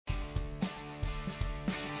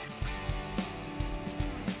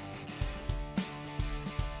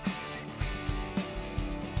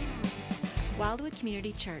Wildwood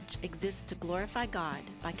Community Church exists to glorify God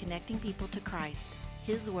by connecting people to Christ,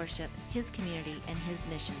 His worship, His community, and His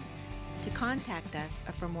mission. To contact us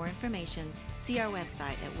or for more information, see our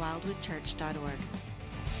website at wildwoodchurch.org.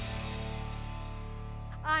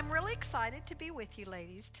 I'm really excited to be with you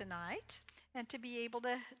ladies tonight and to be able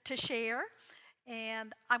to share.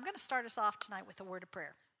 And I'm going to start us off tonight with a word of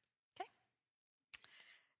prayer. Okay?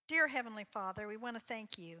 Dear Heavenly Father, we want to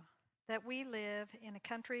thank you that we live in a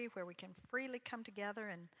country where we can freely come together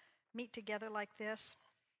and meet together like this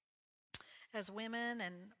as women,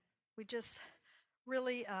 and we just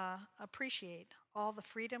really appreciate all the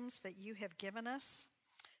freedoms that you have given us.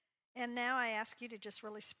 And now I ask you to just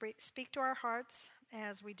really speak to our hearts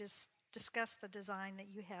as we just discuss the design that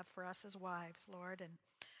you have for us as wives, Lord.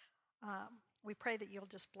 And we pray that you'll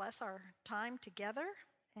just bless our time together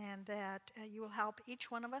and that you will help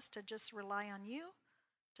each one of us to just rely on you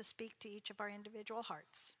to speak to each of our individual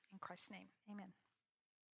hearts. In Christ's name, amen.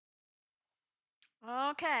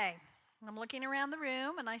 Okay, I'm looking around the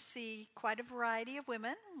room and I see quite a variety of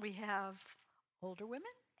women. We have older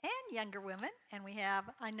women and younger women, and we have,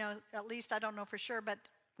 I know, at least I don't know for sure, but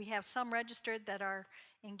we have some registered that are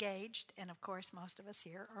engaged, and of course most of us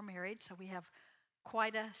here are married, so we have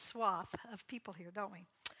quite a swath of people here, don't we?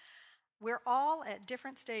 We're all at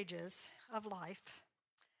different stages of life,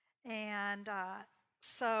 and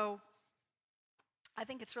so I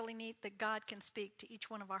think it's really neat that God can speak to each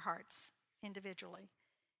one of our hearts individually.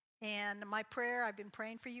 And my prayer, I've been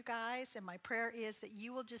praying for you guys, and my prayer is that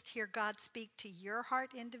you will just hear God speak to your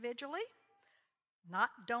heart individually.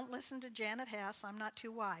 Don't listen to Janet Hess, I'm not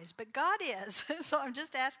too wise, but God is. So I'm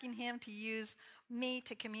just asking him to use me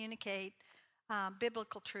to communicate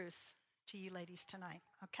biblical truths to you ladies tonight,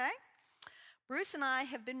 okay? Bruce and I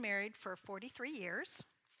have been married for 43 years,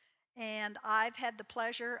 and I've had the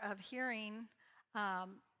pleasure of hearing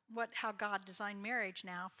how God designed marriage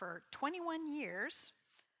now for 21 years.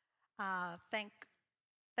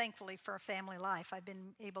 Thankfully for a family life, I've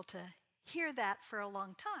been able to hear that for a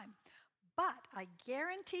long time. But I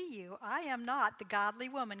guarantee you, I am not the godly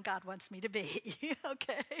woman God wants me to be,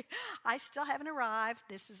 okay? I still haven't arrived.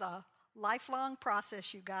 This is a lifelong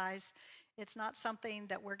process, you guys. It's not something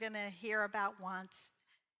that we're going to hear about once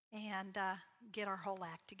and get our whole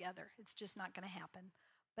act together. It's just not going to happen.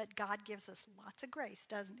 But God gives us lots of grace,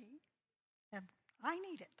 doesn't he? And I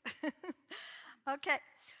need it. Okay.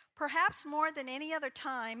 Perhaps more than any other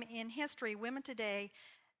time in history, women today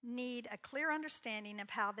need a clear understanding of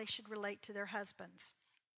how they should relate to their husbands.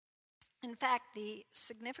 In fact, the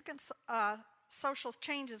significant social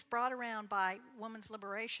changes brought around by women's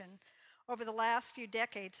liberation over the last few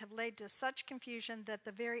decades have led to such confusion that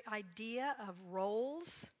the very idea of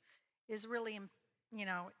roles is really,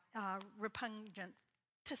 repugnant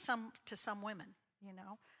to some women,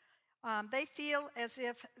 They feel as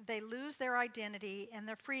if they lose their identity and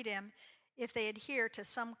their freedom if they adhere to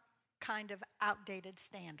some kind of outdated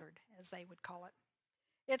standard, as they would call it.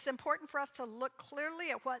 It's important for us to look clearly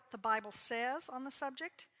at what the Bible says on the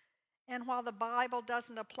subject, and while the Bible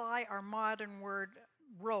doesn't apply our modern word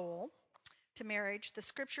role to marriage, the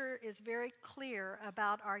Scripture is very clear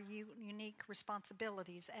about our unique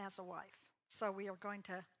responsibilities as a wife. So we are going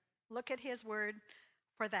to look at His Word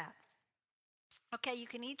for that. Okay, you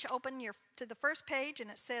can each open to the first page,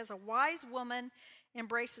 and it says, "A wise woman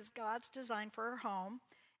embraces God's design for her home,"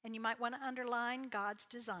 and you might want to underline God's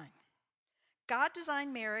design. God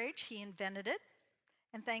designed marriage, He invented it,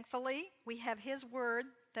 and thankfully we have His Word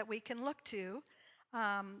that we can look to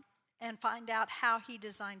and find out how He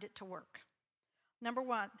designed it to work. Number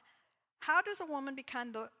one, how does a woman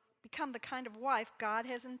become the kind of wife God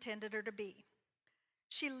has intended her to be?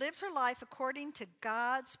 She lives her life according to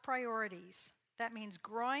God's priorities. That means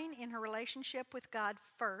growing in her relationship with God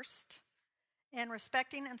first, and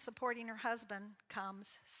respecting and supporting her husband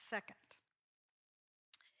comes second.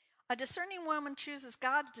 A discerning woman chooses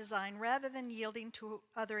God's design rather than yielding to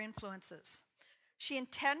other influences. She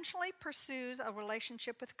intentionally pursues a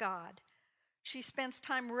relationship with God. She spends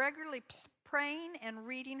time regularly praying and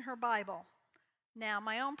reading her Bible. Now,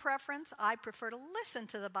 my own preference, I prefer to listen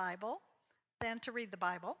to the Bible than to read the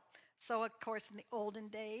Bible. So, of course, in the olden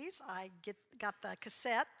days, I got the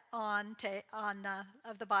cassette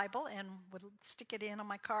of the Bible and would stick it in on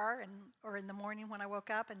my car or in the morning when I woke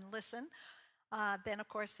up and listen. Then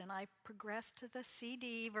I progressed to the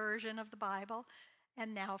CD version of the Bible,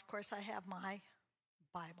 and now, of course, I have my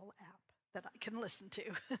Bible app that I can listen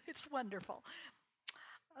to. It's wonderful.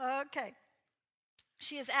 Okay.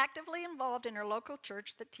 She is actively involved in her local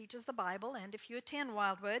church that teaches the Bible, and if you attend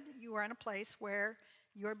Wildwood, you are in a place where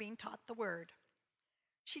you are being taught the Word.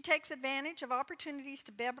 She takes advantage of opportunities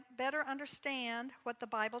to better understand what the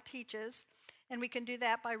Bible teaches, and we can do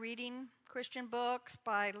that by reading Christian books,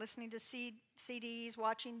 by listening to CDs,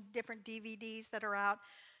 watching different DVDs that are out,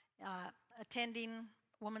 attending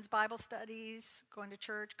women's Bible studies, going to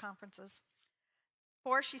church, conferences.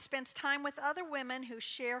 4, she spends time with other women who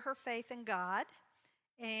share her faith in God,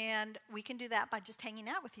 and we can do that by just hanging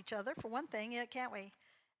out with each other, for one thing, can't we?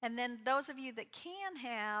 And then those of you that can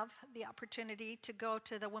have the opportunity to go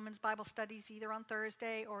to the women's Bible studies either on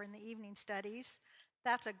Thursday or in the evening studies,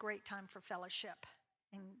 that's a great time for fellowship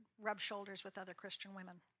and rub shoulders with other Christian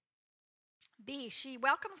women. B, she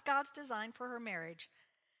welcomes God's design for her marriage.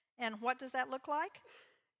 And what does that look like?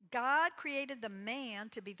 God created the man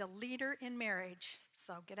to be the leader in marriage.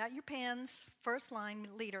 So get out your pens, first line,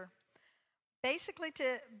 leader. Basically,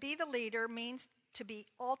 to be the leader means to be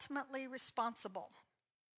ultimately responsible.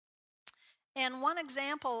 And one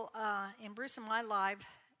example in Bruce and my life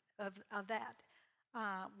of that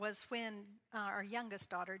was when our youngest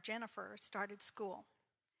daughter, Jennifer, started school.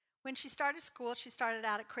 When she started school, she started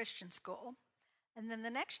out at Christian school. And then the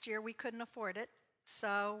next year, we couldn't afford it,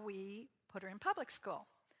 so we put her in public school.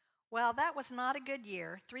 Well, that was not a good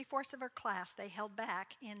year. 3/4 of her class, they held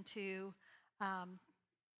back into, I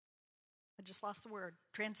just lost the word,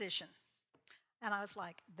 transition. And I was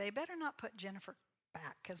like, they better not put Jennifer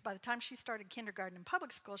back, because by the time she started kindergarten in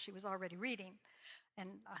public school, she was already reading.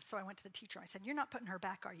 And so I went to the teacher. I said, "You're not putting her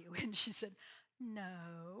back, are you?" And she said,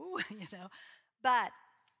 "No," But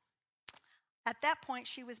at that point,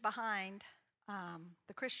 she was behind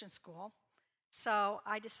the Christian school, so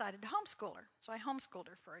I decided to homeschool her. So I homeschooled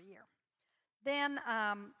her for a year. Then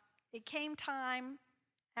it came time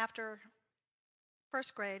after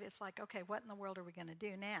first grade. It's like, okay, what in the world are we going to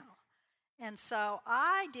do now? And so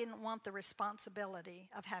I didn't want the responsibility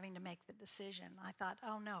of having to make the decision. I thought,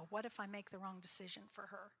 oh no, what if I make the wrong decision for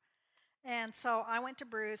her? And so I went to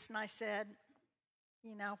Bruce and I said,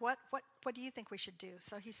 what do you think we should do?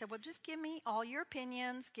 So he said, well, just give me all your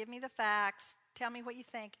opinions, give me the facts, tell me what you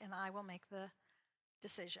think, and I will make the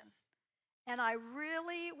decision. And I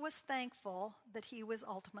really was thankful that he was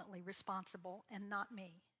ultimately responsible and not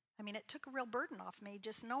me. I mean, it took a real burden off me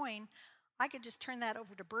just knowing I could just turn that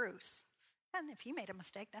over to Bruce. And if he made a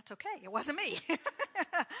mistake, that's okay. It wasn't me.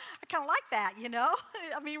 I kind of like that,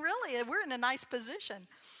 I mean, really, we're in a nice position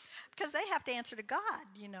because they have to answer to God,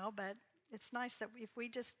 but it's nice that if we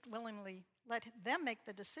just willingly let them make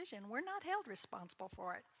the decision, we're not held responsible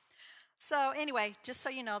for it. So anyway, just so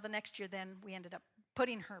you know, the next year then we ended up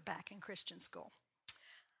putting her back in Christian school.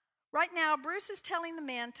 Right now, Bruce is telling the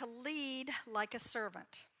men to lead like a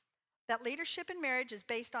servant. That leadership in marriage is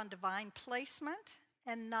based on divine placement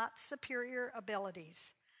and not superior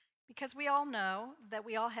abilities. Because we all know that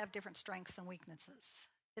we all have different strengths and weaknesses.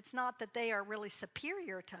 It's not that they are really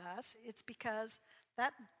superior to us. It's because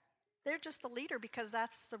that they're just the leader because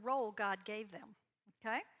that's the role God gave them.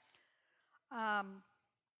 Okay?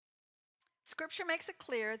 Scripture makes it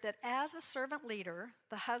clear that as a servant leader,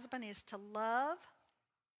 the husband is to love,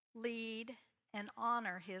 lead, and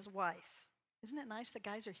honor his wife. Isn't it nice that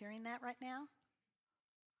guys are hearing that right now?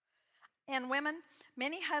 And women,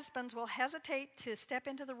 many husbands will hesitate to step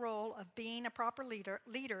into the role of being a proper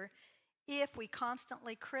leader if we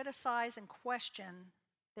constantly criticize and question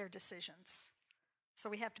their decisions. So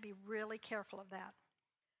we have to be really careful of that.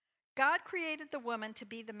 God created the woman to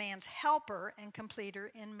be the man's helper and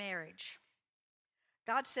completer in marriage.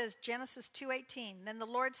 God says, Genesis 2:18, then the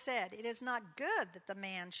Lord said, it is not good that the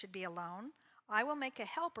man should be alone. I will make a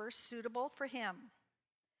helper suitable for him.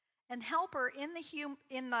 And helper in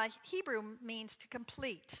the Hebrew means to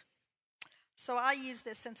complete. So I use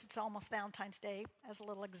this since it's almost Valentine's Day as a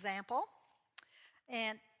little example.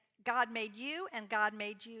 And God made you and God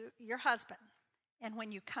made you your husband. And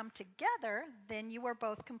when you come together, then you are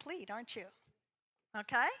both complete, aren't you?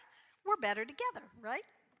 Okay? We're better together, right?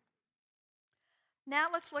 Now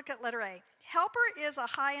let's look at letter A. Helper is a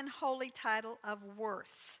high and holy title of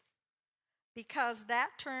worth, because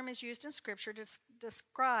that term is used in Scripture to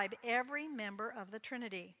describe every member of the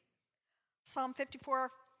Trinity. Psalm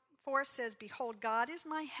 54:4 says, behold, God is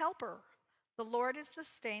my helper. The Lord is the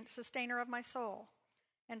sustainer of my soul.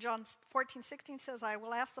 And John 14:16 says, I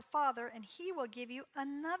will ask the Father, and he will give you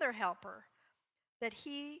another helper, that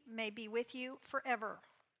he may be with you forever.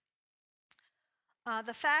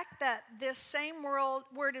 The fact that this same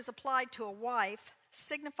word is applied to a wife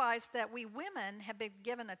signifies that we women have been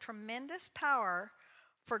given a tremendous power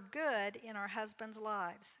for good in our husbands'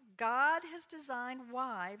 lives. God has designed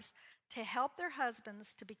wives to help their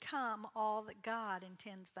husbands to become all that God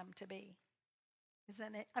intends them to be.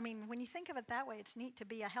 Isn't it? I mean, when you think of it that way, it's neat to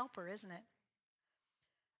be a helper, isn't it?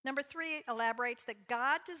 Number 3 elaborates that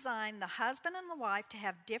God designed the husband and the wife to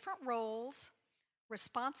have different roles,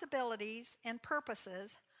 responsibilities, and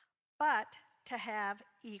purposes, but to have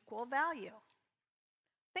equal value.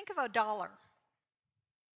 Think of a dollar.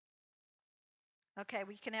 Okay,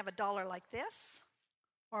 we can have a dollar like this,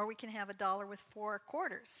 or we can have a dollar with 4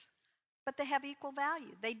 quarters. But they have equal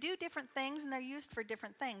value. They do different things and they're used for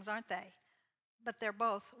different things, aren't they? But they're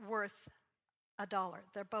both worth a dollar.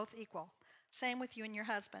 They're both equal. Same with you and your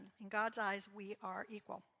husband. In God's eyes, we are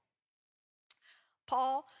equal.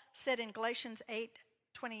 Paul said in Galatians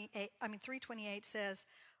 3:28 says,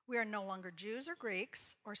 "We are no longer Jews or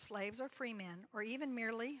Greeks or slaves or free men or even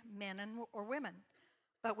merely men or women,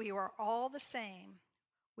 but we are all the same.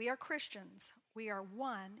 We are Christians. We are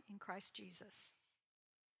one in Christ Jesus."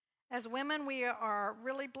 As women, we are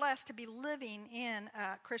really blessed to be living in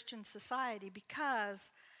a Christian society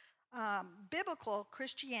because biblical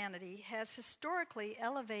Christianity has historically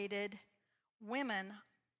elevated women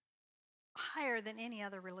higher than any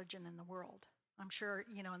other religion in the world. I'm sure,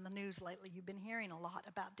 in the news lately, you've been hearing a lot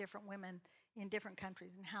about different women in different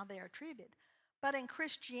countries and how they are treated. But in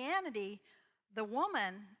Christianity, the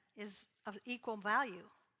woman is of equal value.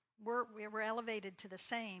 We're elevated to the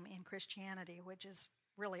same in Christianity, which is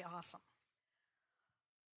really awesome.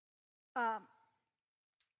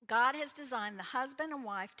 God has designed the husband and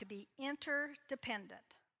wife to be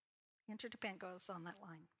interdependent. Interdependent goes on that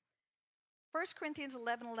line. 1 Corinthians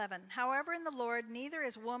 11:11, "However, in the Lord, neither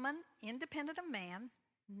is woman independent of man,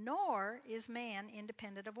 nor is man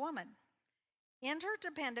independent of woman."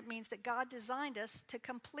 Interdependent means that God designed us to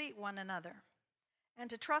complete one another and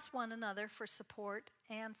to trust one another for support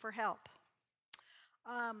and for help.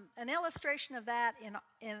 An illustration of that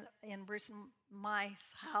in Bruce and my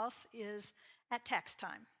house is at tax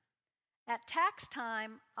time. At tax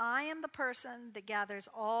time, I am the person that gathers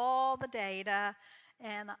all the data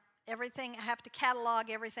and everything. I have to catalog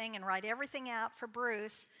everything and write everything out for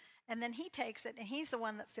Bruce, and then he takes it and he's the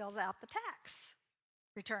one that fills out the tax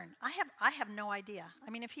return. I have no idea. I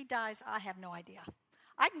mean, if he dies, I have no idea.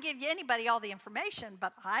 I can give anybody all the information,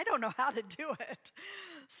 but I don't know how to do it.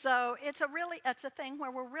 So it's a thing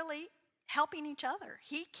where we're really helping each other.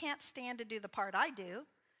 He can't stand to do the part I do,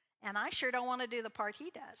 and I sure don't want to do the part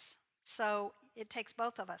he does. So it takes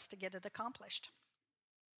both of us to get it accomplished.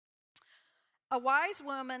 A wise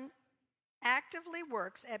woman actively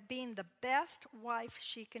works at being the best wife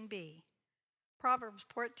she can be. Proverbs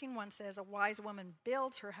 14:1 says, "A wise woman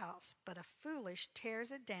builds her house, but a foolish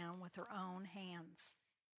tears it down with her own hands."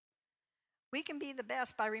 We can be the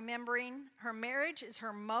best by remembering her marriage is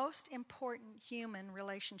her most important human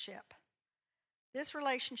relationship. This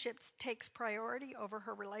relationship takes priority over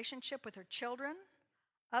her relationship with her children,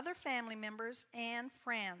 other family members, and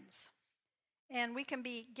friends. And we can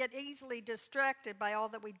get easily distracted by all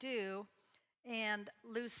that we do and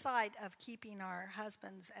lose sight of keeping our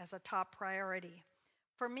husbands as a top priority.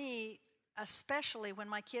 For me, especially when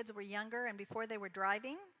my kids were younger and before they were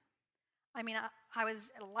driving, I mean, I was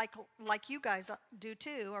like you guys do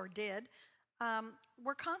too, or did.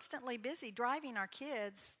 We're constantly busy driving our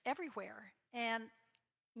kids everywhere. And,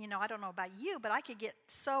 I don't know about you, but I could get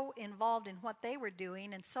so involved in what they were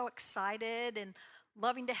doing and so excited and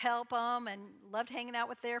loving to help them and loved hanging out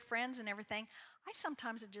with their friends and everything. I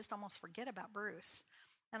sometimes would just almost forget about Bruce.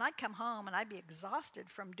 And I'd come home and I'd be exhausted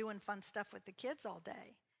from doing fun stuff with the kids all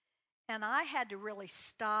day. And I had to really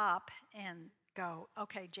stop and go,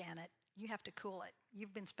 "Okay, Janet, you have to cool it.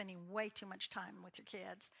 You've been spending way too much time with your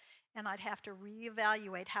kids." And I'd have to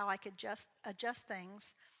reevaluate how I could adjust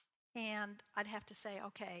things. And I'd have to say,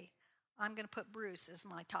 "Okay, I'm going to put Bruce as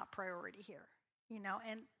my top priority here."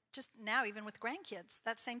 And just now, even with grandkids,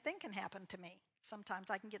 that same thing can happen to me. Sometimes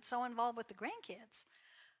I can get so involved with the grandkids.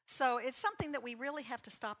 So it's something that we really have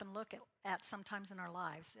to stop and look at sometimes in our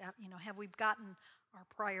lives. Have we gotten our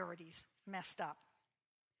priorities messed up?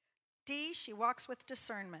 D, she walks with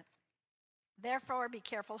discernment. "Therefore, be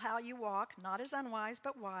careful how you walk, not as unwise,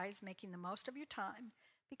 but wise, making the most of your time,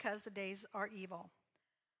 because the days are evil."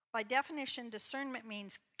 By definition, discernment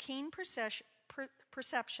means keen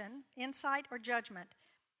perception, insight, or judgment.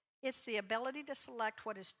 It's the ability to select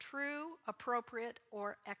what is true, appropriate,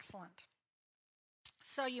 or excellent.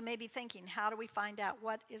 So you may be thinking, how do we find out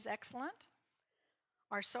what is excellent?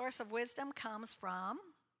 Our source of wisdom comes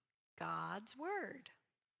from God's Word.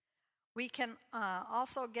 We can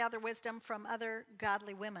also gather wisdom from other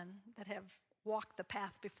godly women that have walked the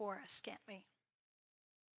path before us, can't we?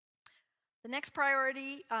 The next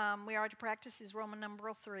priority we are to practice is Roman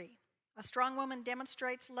numeral 3. A strong woman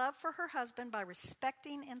demonstrates love for her husband by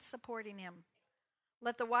respecting and supporting him.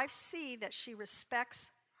 Let the wife see that she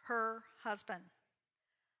respects her husband.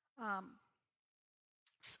 Um,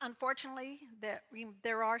 Unfortunately,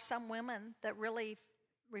 there are some women that really,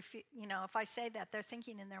 if I say that, they're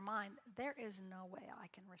thinking in their mind, there is no way I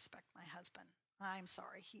can respect my husband. I'm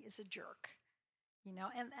sorry, he is a jerk.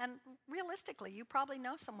 And realistically, you probably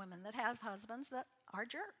know some women that have husbands that are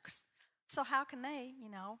jerks. So how can they,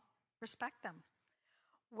 respect them?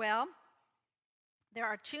 Well, there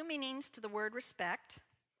are two meanings to the word respect.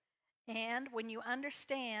 And when you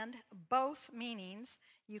understand both meanings,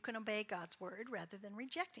 you can obey God's word rather than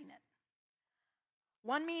rejecting it.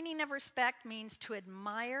 One meaning of respect means to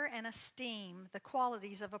admire and esteem the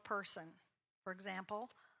qualities of a person. For example,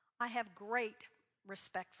 I have great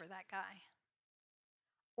respect for that guy.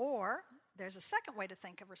 Or there's a second way to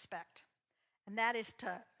think of respect, and that is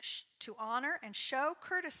to honor and show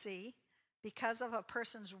courtesy because of a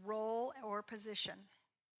person's role or position.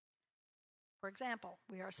 For example,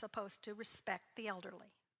 we are supposed to respect the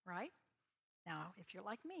elderly, right? Now, if you're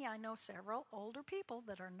like me, I know several older people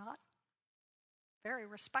that are not very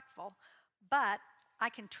respectful, but I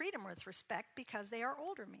can treat them with respect because they are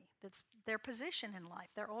older than me. That's their position in life.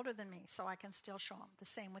 They're older than me, so I can still show them. The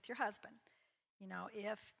same with your husband.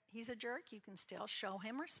 If he's a jerk, you can still show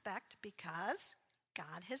him respect because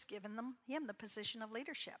God has given him the position of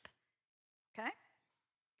leadership. Okay?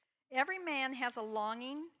 Every man has a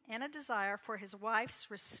longing and a desire for his wife's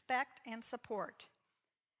respect and support.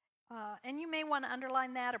 And you may want to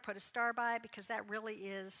underline that or put a star by it because that really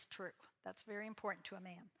is true. That's very important to a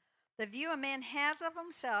man. The view a man has of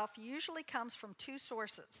himself usually comes from two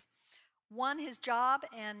sources. One, his job,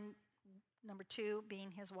 and number two,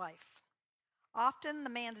 being his wife. Often the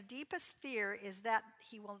man's deepest fear is that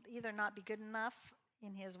he will either not be good enough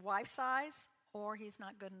in his wife's eyes or he's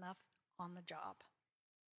not good enough on the job.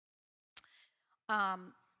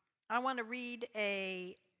 I want to read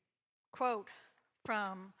a quote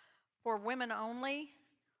from For Women Only.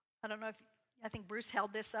 I think Bruce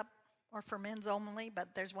held this up, or for men's only, but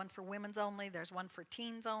there's one for women's only, there's one for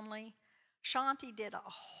teens only. Shanti did a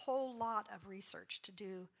whole lot of research to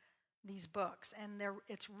do these books, and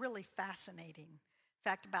it's really fascinating. In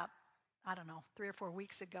fact, about, 3 or 4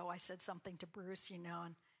 weeks ago, I said something to Bruce, and he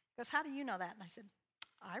goes, how do you know that? And I said,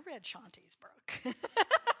 I read Shanti's book.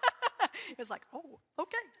 It was like, oh,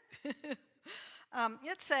 okay.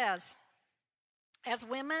 It says,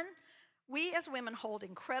 we as women hold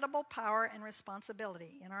incredible power and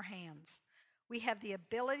responsibility in our hands. We have the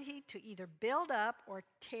ability to either build up or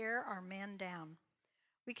tear our men down.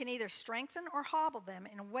 We can either strengthen or hobble them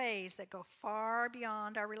in ways that go far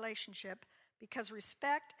beyond our relationship because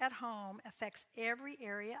respect at home affects every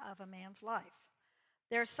area of a man's life.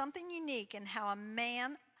 There's something unique in how a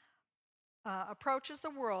man approaches the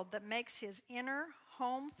world that makes his inner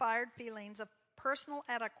home-fired feelings of personal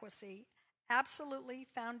adequacy absolutely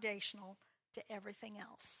foundational to everything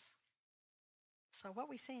else. So what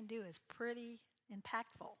we say and do is pretty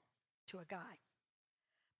impactful to a guy.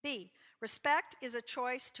 B, respect is a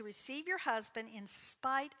choice to receive your husband in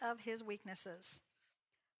spite of his weaknesses.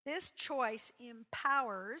 This choice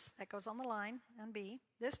empowers, that goes on the line on B,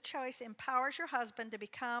 this choice empowers your husband to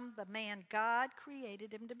become the man God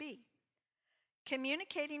created him to be.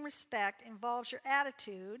 Communicating respect involves your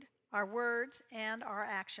attitude, our words, and our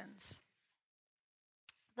actions.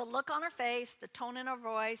 The look on our face, the tone in our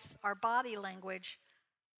voice, our body language,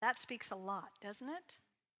 that speaks a lot, doesn't it?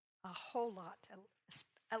 A whole lot.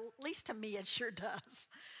 At least to me, it sure does.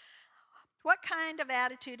 What kind of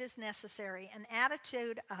attitude is necessary? An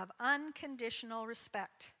attitude of unconditional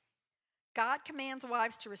respect. God commands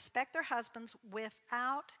wives to respect their husbands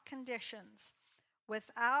without conditions,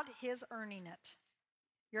 without his earning it.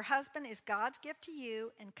 Your husband is God's gift to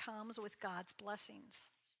you and comes with God's blessings.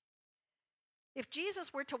 If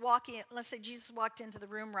Jesus were to walk in, let's say Jesus walked into the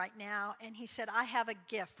room right now and he said, I have a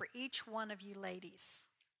gift for each one of you ladies.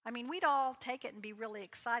 We'd all take it and be really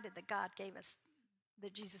excited that God gave us,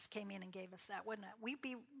 that Jesus came in and gave us that, wouldn't it? We'd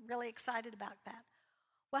be really excited about that.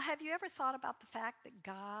 Well, have you ever thought about the fact that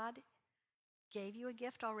God gave you a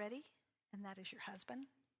gift already, and that is your husband?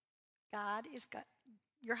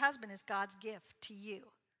 Your husband is God's gift to you.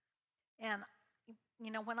 And,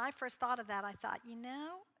 when I first thought of that, I thought,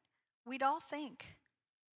 we'd all think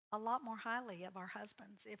a lot more highly of our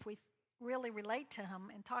husbands if we really relate to him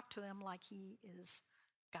and talk to him like he is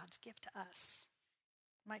God's gift to us.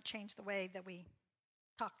 Might change the way that we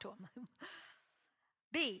talk to him.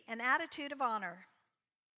 B, an attitude of honor.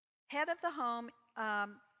 Head of the home,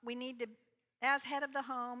 as head of the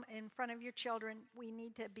home in front of your children, we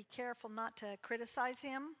need to be careful not to criticize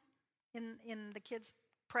him in the kids'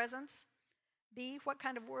 presence. B, what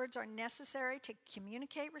kind of words are necessary to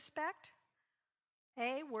communicate respect?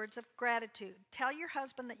 A, words of gratitude. Tell your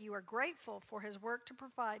husband that you are grateful for his work to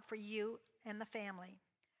provide for you and the family.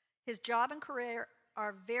 His job and career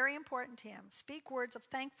are very important to him. Speak words of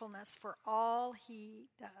thankfulness for all he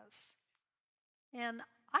does. And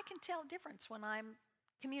I can tell a difference when I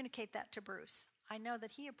communicate that to Bruce. I know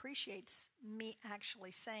that he appreciates me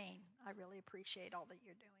actually saying, I really appreciate all that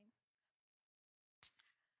you're doing.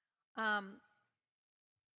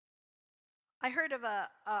 I heard of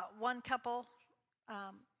one couple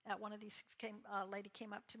at one of these a lady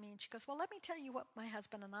came up to me and she goes, well, let me tell you what my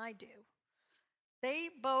husband and I do. They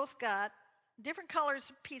both got different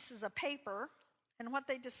colors pieces of paper, and what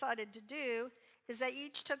they decided to do is they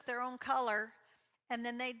each took their own color, and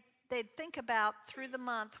then they'd think about through the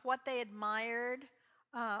month what they admired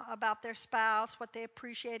about their spouse, what they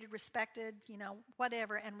appreciated, respected,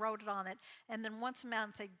 whatever, and wrote it on it. And then once a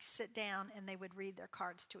month they'd sit down and they would read their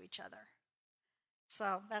cards to each other.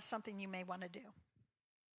 So that's something you may want to do.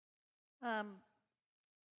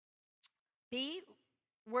 B,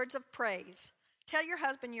 words of praise. Tell your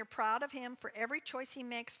husband you're proud of him for every choice he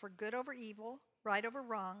makes for good over evil, right over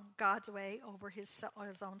wrong, God's way over his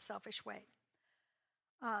own selfish way.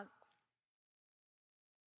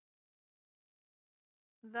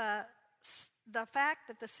 The fact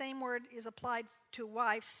that the same word is applied to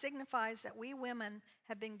wives signifies that we women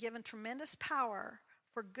have been given tremendous power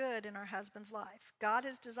for good in our husband's life. God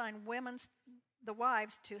has designed the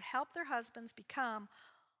wives, to help their husbands become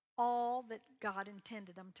all that God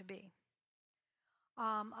intended them to be.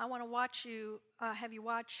 I want to watch you, have you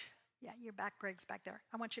watch, yeah, you're back, Greg's back there.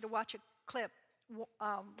 I want you to watch a clip.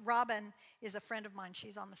 Robin is a friend of mine.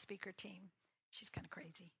 She's on the speaker team. She's kind of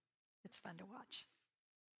crazy. It's fun to watch.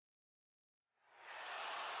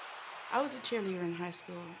 I was a cheerleader in high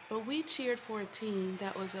school, but we cheered for a team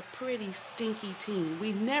that was a pretty stinky team.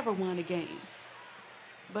 We never won a game.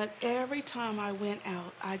 But every time I went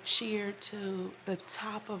out, I cheered to the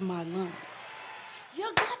top of my lungs.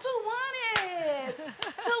 You got to want it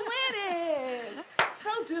to win it. So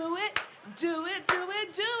do it, do it, do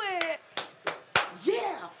it, do it.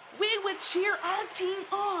 Yeah, we would cheer our team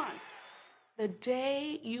on. The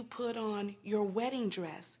day you put on your wedding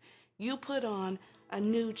dress, you put on a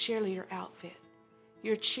new cheerleader outfit.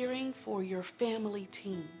 You're cheering for your family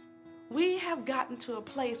team. We have gotten to a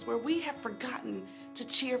place where we have forgotten to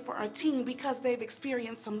cheer for our team because they've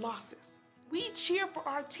experienced some losses. We cheer for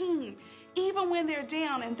our team even when they're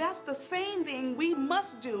down, and that's the same thing we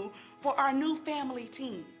must do for our new family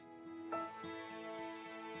team.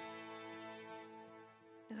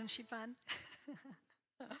 Isn't she fun?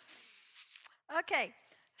 Okay.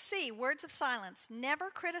 C, words of silence. Never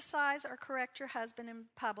criticize or correct your husband in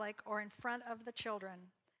public or in front of the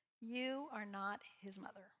children. You are not his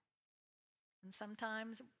mother. And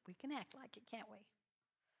sometimes we can act like it, can't we?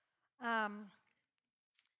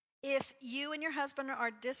 If you and your husband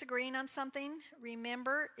are disagreeing on something,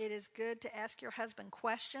 remember it is good to ask your husband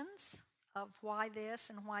questions of why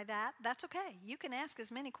this and why that. That's okay. You can ask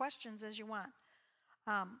as many questions as you want.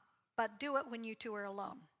 But do it when you two are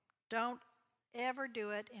alone. Don't ever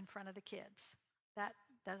do it in front of the kids. That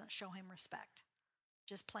doesn't show him respect.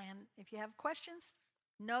 Just plan. If you have questions,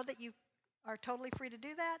 know that you are totally free to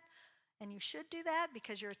do that, and you should do that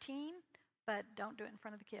because you're a team, but don't do it in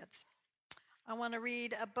front of the kids. I want to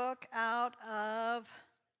read a book out of,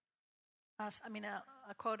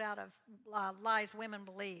 a quote out of Lies Women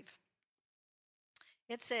Believe.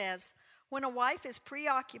 It says, when a wife is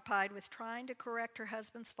preoccupied with trying to correct her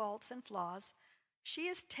husband's faults and flaws, she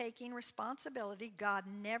is taking responsibility God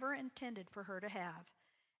never intended for her to have,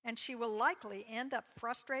 and she will likely end up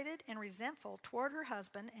frustrated and resentful toward her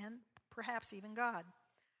husband and perhaps even God.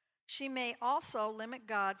 She may also limit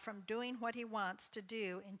God from doing what he wants to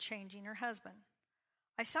do in changing her husband.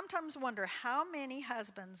 I sometimes wonder how many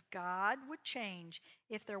husbands God would change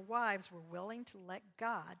if their wives were willing to let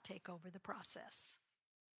God take over the process.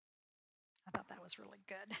 I thought that was really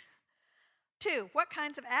good. 2, what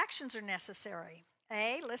kinds of actions are necessary?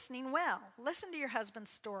 A, listening well. Listen to your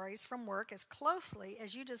husband's stories from work as closely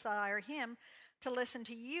as you desire him to listen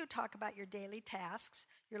to you talk about your daily tasks,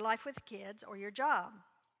 your life with kids, or your job.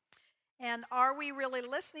 And are we really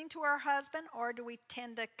listening to our husband, or do we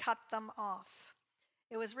tend to cut them off?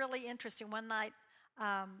 It was really interesting. One night,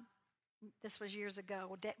 this was years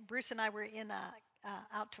ago, Bruce and I were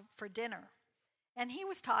out for dinner. And he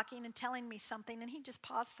was talking and telling me something, and he just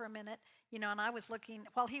paused for a minute, and I was looking,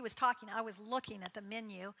 while he was talking, I was looking at the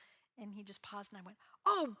menu, and he just paused, and I went,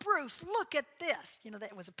 oh, Bruce, look at this.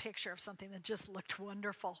 That was a picture of something that just looked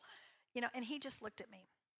wonderful, and he just looked at me.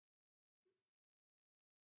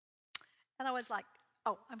 And I was like,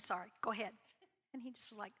 oh, I'm sorry, go ahead. And he just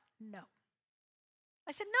was like, no.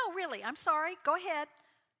 I said, no, really, I'm sorry. Go ahead.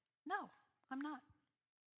 No, I'm not.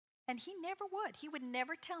 And he never would. He would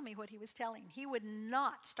never tell me what he was telling. He would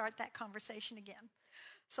not start that conversation again.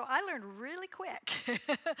 So I learned really quick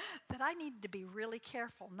that I needed to be really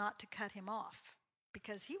careful not to cut him off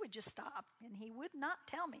because he would just stop and he would not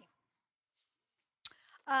tell me.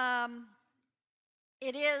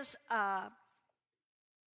 It is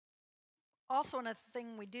also another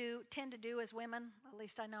thing we tend to do as women. At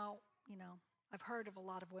least I know, I've heard of a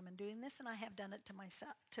lot of women doing this, and I have done it to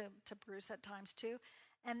myself, to Bruce at times too.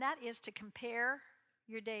 And that is to compare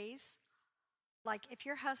your days. Like if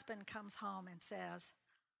your husband comes home and says,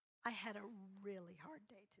 I had a really hard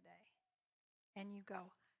day today. And you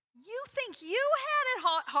go, you think you had it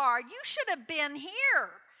hard? You should have been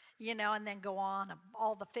here. And then go on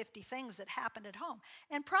all the 50 things that happened at home.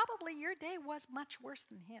 And probably your day was much worse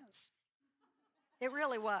than his. It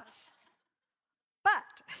really was.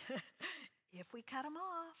 But if we cut them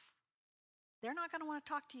off, they're not going to want to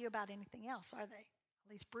talk to you about anything else, are they?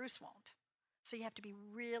 At least Bruce won't. So you have to be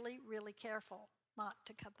really, really careful not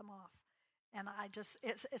to cut them off. And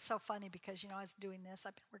it's so funny because, I was doing this.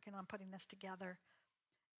 I've been working on putting this together.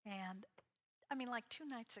 And, like 2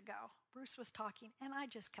 nights ago, Bruce was talking, and I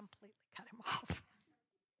just completely cut him off.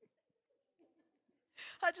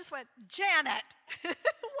 I just went, Janet, what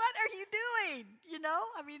are you doing?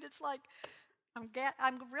 It's like,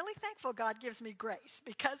 I'm really thankful God gives me grace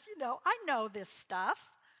because, I know this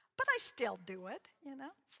stuff, but I still do it,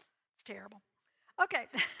 It's terrible. Okay.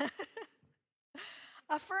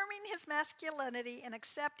 Affirming his masculinity and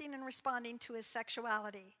accepting and responding to his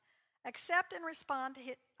sexuality. Accept and respond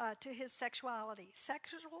to his sexuality.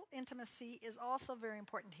 Sexual intimacy is also very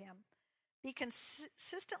important to him. Be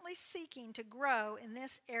consistently seeking to grow in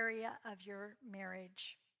this area of your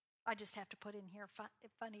marriage. I just have to put in here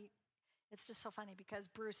funny. It's just so funny because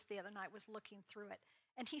Bruce the other night was looking through it,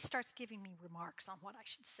 and he starts giving me remarks on what I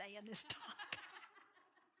should say in this talk.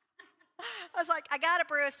 I was like, I got it,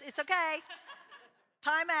 Bruce. It's okay.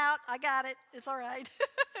 Time out. I got it. It's all right.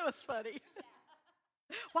 It was funny.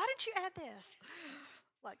 Why didn't you add this?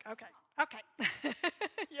 Like, okay.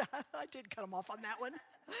 Yeah, I did cut him off on that one.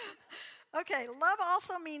 Okay, love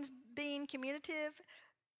also means being communicative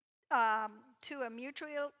to a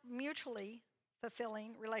mutually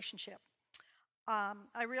fulfilling relationship.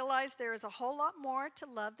 I realize there is a whole lot more to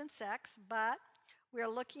love than sex, but we are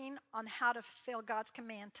looking on how to fulfill God's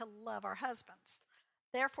command to love our husbands.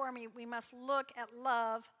 Therefore, we must look at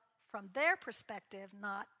love from their perspective,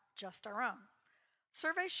 not just our own.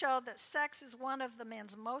 Surveys show that sex is one of the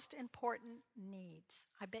men's most important needs.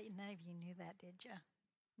 I bet none of you knew that, did you?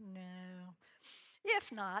 No. If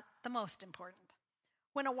not, the most important.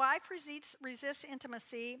 When a wife resists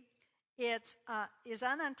intimacy, is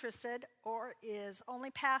uninterested or is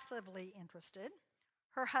only passively interested,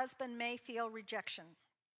 her husband may feel rejection.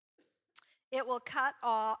 It will cut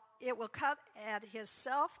at his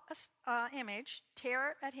self-image,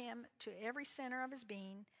 tear at him to every center of his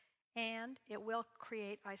being, and it will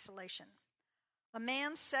create isolation. A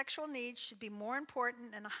man's sexual needs should be more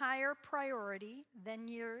important and a higher priority than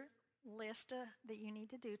your list that you need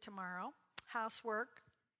to do tomorrow, housework,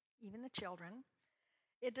 even the children.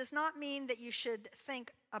 It does not mean that you should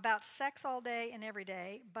think about sex all day and every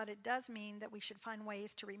day, but it does mean that we should find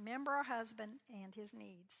ways to remember our husband and his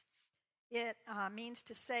needs. It means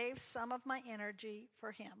to save some of my energy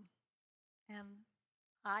for him. And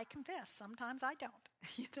I confess, sometimes I don't,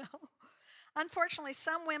 Unfortunately,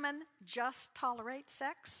 some women just tolerate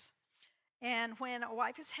sex. And when a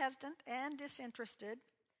wife is hesitant and disinterested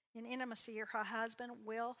in intimacy, her husband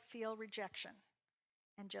will feel rejection.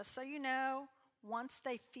 And just so you know, once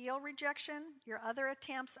they feel rejection, your other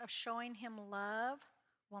attempts of showing him love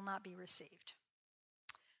will not be received.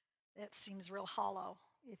 It seems real hollow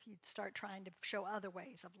if you start trying to show other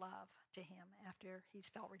ways of love to him after he's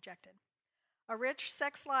felt rejected. A rich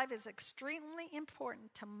sex life is extremely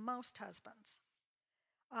important to most husbands.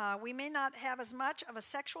 We may not have as much of a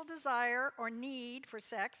sexual desire or need for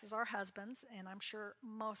sex as our husbands, and I'm sure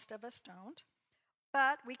most of us don't,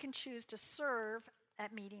 but we can choose to serve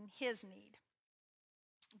at meeting his need.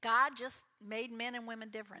 God just made men and women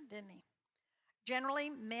different, didn't he?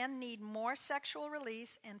 Generally, men need more sexual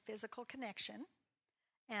release and physical connection,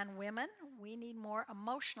 and women, we need more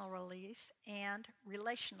emotional release and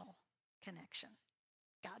relational connection.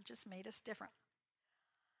 God just made us different.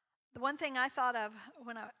 The one thing I thought of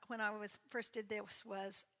when I first did this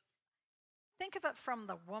was, think of it from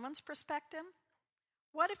the woman's perspective.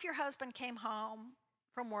 What if your husband came home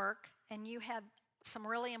from work and you had some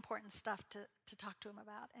really important stuff to talk to him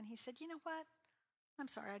about, and he said, you know what? I'm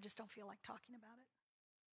sorry, I just don't feel like talking about it.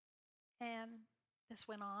 And this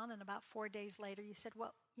went on, and about 4 days later you said,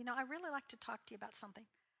 well, I really like to talk to you about something.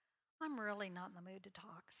 I'm really not in the mood to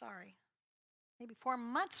talk. Sorry. Maybe 4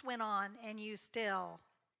 months went on and you still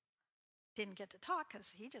didn't get to talk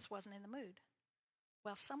because he just wasn't in the mood.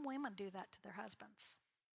 Well, some women do that to their husbands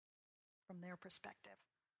from their perspective.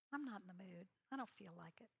 I'm not in the mood. I don't feel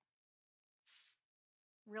like it.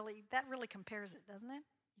 Really, that really compares it, doesn't it?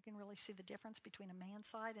 You can really see the difference between a man's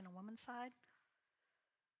side and a woman's side.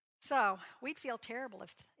 So we'd feel terrible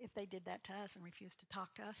if they did that to us and refused to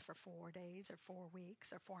talk to us for 4 days or 4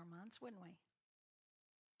 weeks or 4 months, wouldn't we?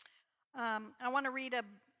 I want to read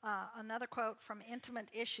another quote from Intimate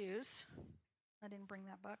Issues. I didn't bring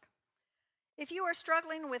that book. If you are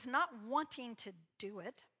struggling with not wanting to do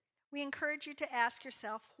it, we encourage you to ask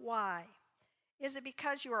yourself why. Is it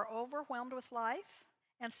because you are overwhelmed with life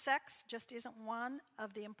and sex just isn't one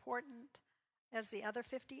of the important as the other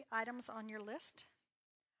 50 items on your list?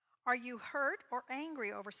 Are you hurt or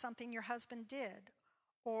angry over something your husband did?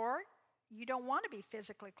 Or you don't want to be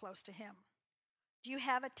physically close to him? Do you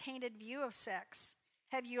have a tainted view of sex?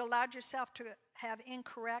 Have you allowed yourself to have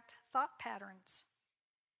incorrect thought patterns?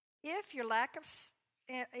 If your lack of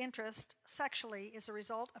interest sexually is a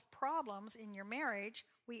result of problems in your marriage,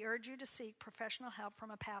 we urge you to seek professional help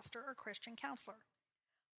from a pastor or Christian counselor.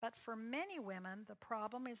 But for many women, the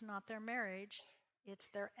problem is not their marriage, it's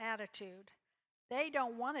their attitude. They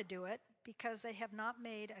don't want to do it because they have not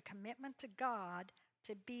made a commitment to God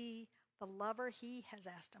to be the lover He has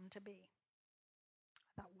asked them to be.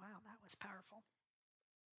 I thought, wow, that was powerful.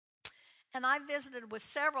 And I visited with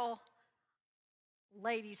several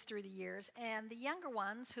ladies through the years, and the younger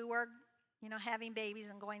ones who are, having babies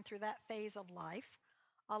and going through that phase of life,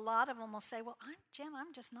 a lot of them will say, well, Jen,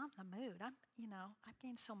 I'm just not in the mood. I've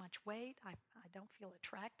gained so much weight. I don't feel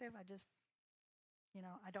attractive. I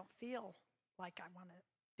don't feel like I want to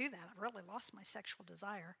do that. I've really lost my sexual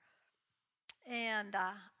desire. And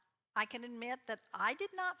I can admit that I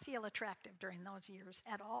did not feel attractive during those years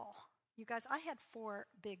at all. You guys, I had 4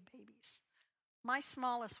 big babies. My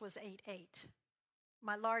smallest was 8'8".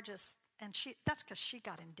 My largest, and that's because she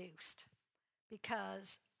got induced.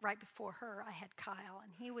 Because right before her, I had Kyle,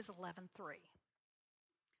 and he was 11'3".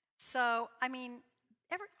 So,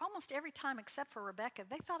 almost every time except for Rebecca,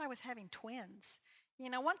 they thought I was having twins.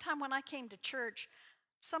 One time when I came to church,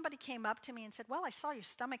 somebody came up to me and said, well, I saw your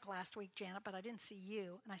stomach last week, Janet, but I didn't see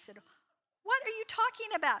you. And I said, what are you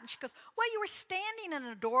talking about? And she goes, well, you were standing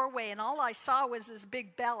in a doorway, and all I saw was this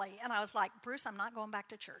big belly. And I was like, Bruce, I'm not going back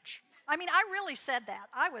to church. I really said that.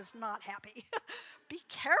 I was not happy. Be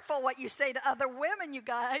careful what you say to other women, you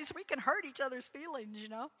guys. We can hurt each other's feelings,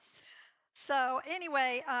 So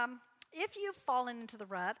anyway, if you've fallen into the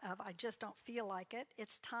rut of I just don't feel like it,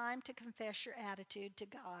 it's time to confess your attitude to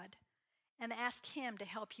God and ask Him to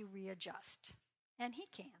help you readjust. And He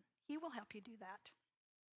can. He will help you do that.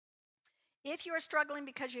 If you are struggling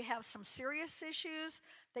because you have some serious issues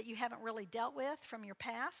that you haven't really dealt with from your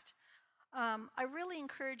past, I really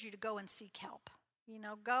encourage you to go and seek help.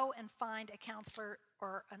 Go and find a counselor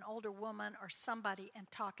or an older woman or somebody and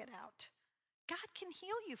talk it out. God can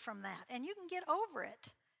heal you from that, and you can get over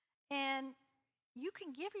it. And you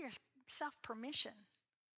can give yourself permission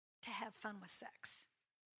to have fun with sex.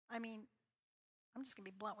 I'm just going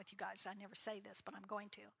to be blunt with you guys. I never say this, but I'm going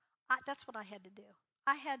to. That's what I had to do.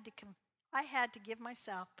 I had to give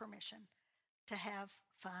myself permission to have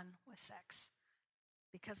fun with sex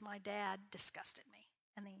because my dad disgusted me.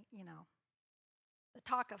 And the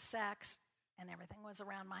talk of sex and everything was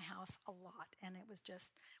around my house a lot. And it was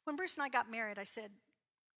just, when Bruce and I got married, I said,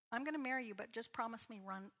 I'm going to marry you, but just promise me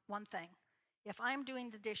one thing. If I'm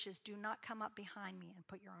doing the dishes, do not come up behind me and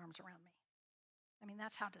put your arms around me.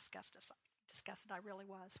 That's how disgusted I really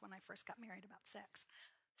was when I first got married about sex.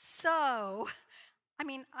 So, I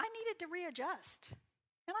needed to readjust.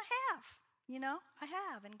 And I have. I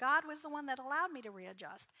have. And God was the one that allowed me to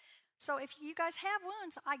readjust. So if you guys have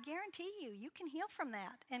wounds, I guarantee you can heal from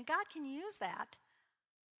that. And God can use that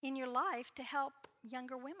in your life to help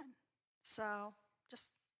younger women. So just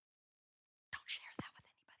don't share that with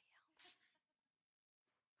anybody else.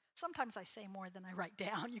 Sometimes I say more than I write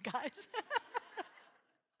down, you guys.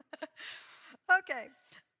 Okay.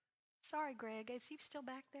 Sorry, Greg. Is he still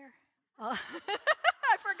back there? I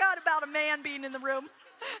forgot about a man being in the room.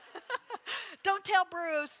 Don't tell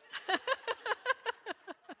Bruce.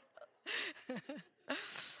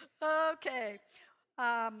 Okay.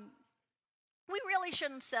 We really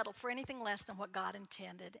shouldn't settle for anything less than what God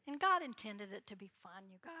intended. And God intended it to be fun,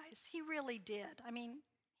 you guys. He really did.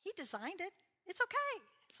 He designed it. It's okay.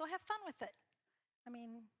 So have fun with it. I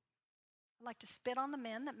like to spit on the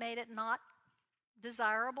men that made it not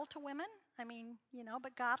desirable to women. I mean,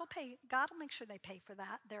 but God will make sure they pay for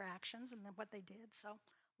that, their actions and what they did. So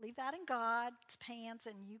leave that in God's hands,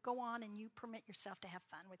 and you go on and you permit yourself to have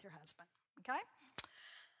fun with your husband. Okay?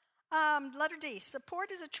 Letter D,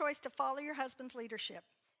 support is a choice to follow your husband's leadership.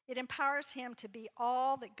 It empowers him to be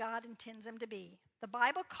all that God intends him to be. The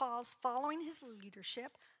Bible calls following his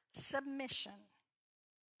leadership submission.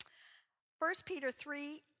 1 Peter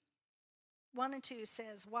 3, 1 and 2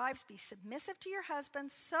 says, wives, be submissive to your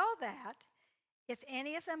husbands so that if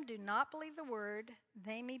any of them do not believe the word,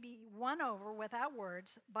 they may be won over without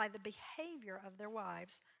words by the behavior of their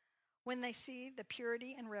wives when they see the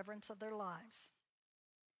purity and reverence of their lives.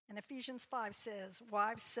 And Ephesians 5 says,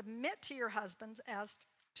 wives, submit to your husbands as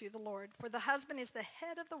to the Lord. For the husband is the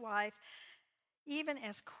head of the wife, even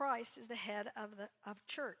as Christ is the head of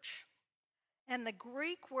church. And the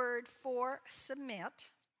Greek word for submit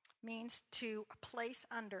means to place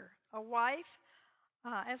under. A wife,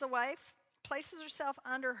 as a wife, places herself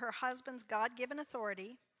under her husband's God-given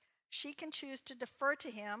authority. She can choose to defer to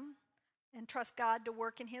him and trust God to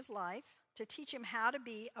work in his life, to teach him how to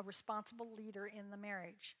be a responsible leader in the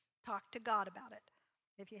marriage. Talk to God about it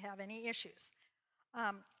if you have any issues.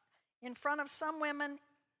 In front of some women,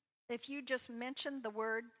 if you just mention the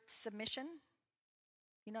word submission,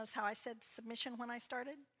 you notice how I said submission when I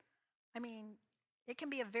started? I mean, it can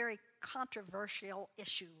be a very controversial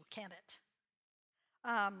issue, can't it?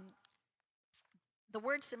 The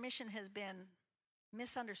word submission has been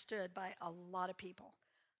misunderstood by a lot of people.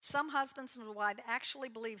 Some husbands and wives actually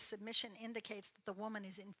believe submission indicates that the woman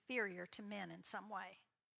is inferior to men in some way,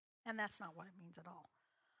 and that's not what it means at all.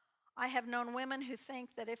 I have known women who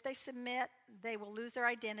think that if they submit, they will lose their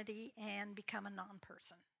identity and become a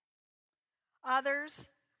non-person. Others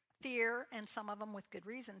fear, and some of them with good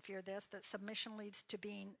reason fear this, that submission leads to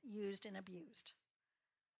being used and abused.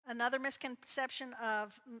 Another misconception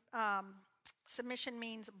of submission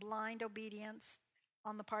means blind obedience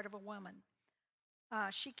on the part of a woman.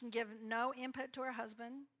 She can give no input to her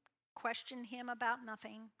husband, question him about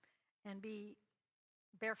nothing, and be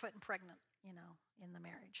barefoot and pregnant, in the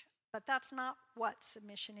marriage. But that's not what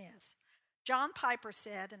submission is. John Piper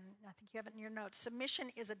said, and I think you have it in your notes,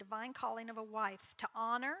 submission is a divine calling of a wife to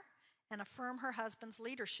honor and affirm her husband's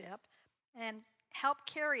leadership and help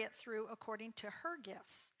carry it through according to her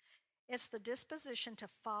gifts. It's the disposition to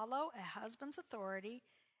follow a husband's authority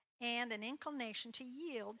and an inclination to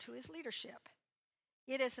yield to his leadership.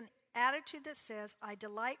 It is an attitude that says, I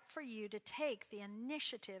delight for you to take the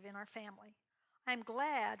initiative in our family. I'm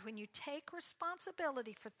glad when you take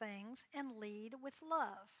responsibility for things and lead with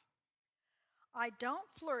love. I don't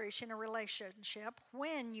flourish in a relationship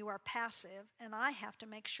when you are passive and I have to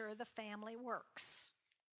make sure the family works.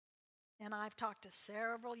 And I've talked to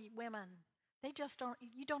several women.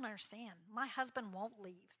 You don't understand. My husband won't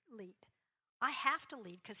lead. I have to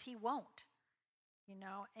lead because he won't,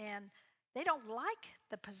 and they don't like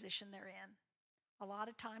the position they're in. A lot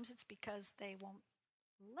of times it's because they won't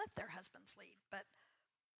let their husbands lead, but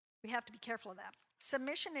we have to be careful of that.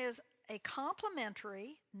 Submission is a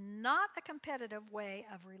complementary, not a competitive way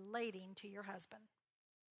of relating to your husband.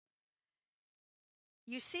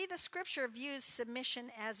 You see, the scripture views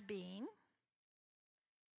submission as being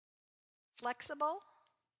flexible,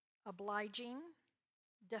 obliging,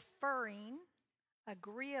 deferring,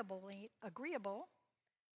 agreeable,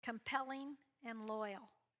 compelling, and loyal.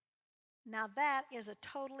 Now that is a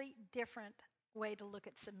totally different way to look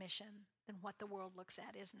at submission than what the world looks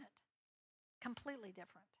at, isn't it? Completely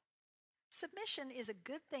different. Submission is a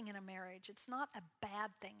good thing in a marriage. It's not a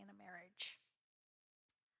bad thing in a marriage.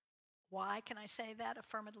 Why can I say that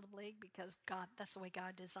affirmatively? Because that's the way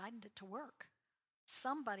God designed it to work.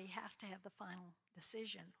 Somebody has to have the final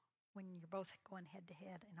decision when you're both going head to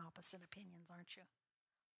head in opposite opinions, aren't you?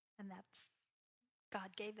 And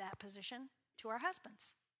God gave that position to our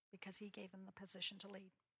husbands because he gave them the position to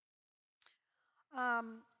lead.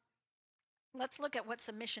 Let's look at what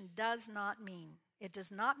submission does not mean. It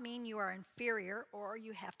does not mean you are inferior or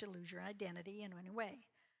you have to lose your identity in any way.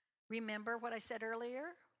 Remember what I said earlier?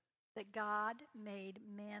 That God made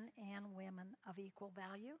men and women of equal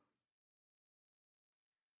value.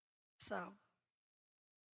 So,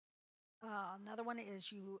 another one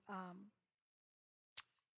is you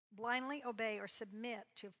blindly obey or submit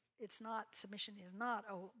to, submission is not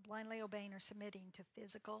blindly obeying or submitting to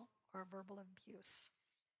physical or verbal abuse.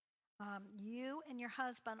 You and your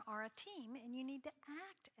husband are a team, and you need to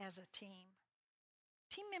act as a team.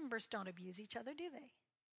 Team members don't abuse each other, do they?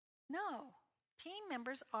 No. Team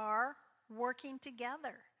members are working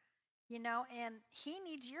together, and he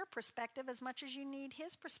needs your perspective as much as you need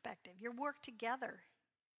his perspective. You work together.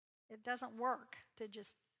 It doesn't work to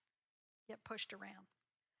just get pushed around.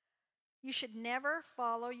 You should never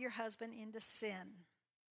follow your husband into sin.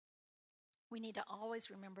 We need to always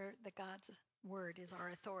remember that God's word is our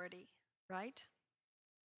authority, right?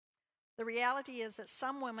 The reality is that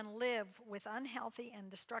some women live with unhealthy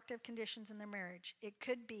and destructive conditions in their marriage. It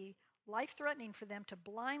could be life-threatening for them to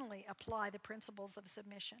blindly apply the principles of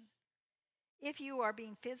submission. If you are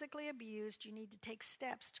being physically abused, you need to take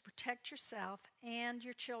steps to protect yourself and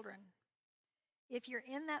your children. If you're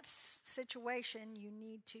in that situation, you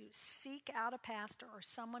need to seek out a pastor or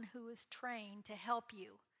someone who is trained to help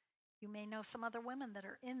you. You may know some other women that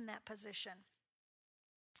are in that position.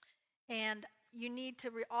 And you need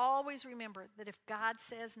to always remember that if God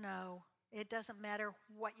says no, it doesn't matter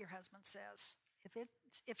what your husband says.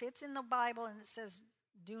 If it's in the Bible and it says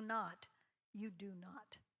do not, you do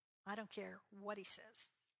not. I don't care what he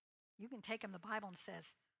says. You can take him the Bible and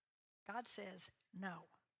says, God says no.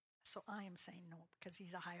 So I am saying no because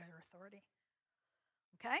he's a higher authority.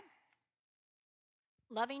 Okay?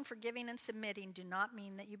 Loving, forgiving, and submitting do not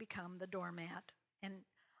mean that you become the doormat and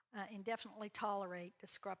indefinitely tolerate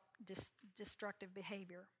destructive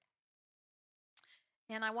behavior.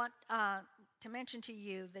 And I want to mention to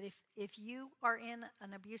you that if you are in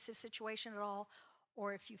an abusive situation at all,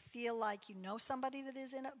 or if you feel like you know somebody that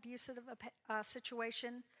is in an abusive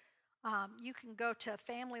situation, you can go to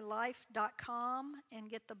familylife.com and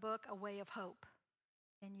get the book A Way of Hope.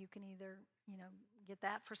 And you can either, get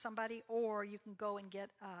that for somebody, or you can go and get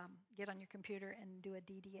on your computer and do a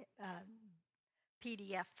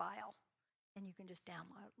PDF file, and you can just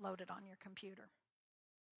download it on your computer.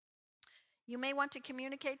 You may want to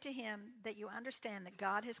communicate to him that you understand that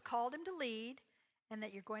God has called him to lead and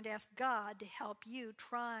that you're going to ask God to help you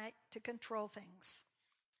try to control things.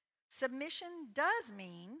 Submission does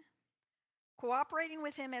mean cooperating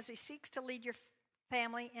with him as he seeks to lead your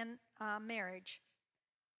family in marriage.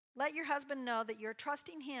 Let your husband know that you're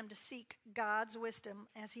trusting him to seek God's wisdom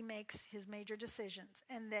as he makes his major decisions,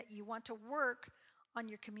 and that you want to work on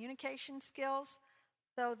your communication skills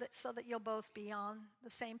so that you'll both be on the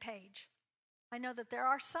same page. I know that there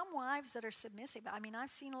are some wives that are submissive. I've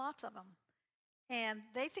seen lots of them, and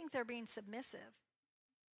they think they're being submissive,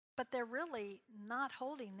 but they're really not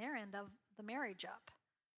holding their end of the marriage up.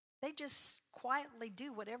 They just quietly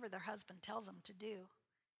do whatever their husband tells them to do.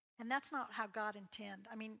 And that's not how God intended.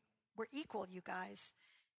 We're equal, you guys.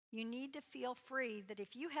 You need to feel free that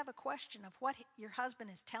if you have a question of what your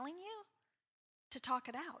husband is telling you, to talk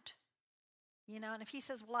it out. And if he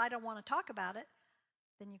says, well, I don't want to talk about it,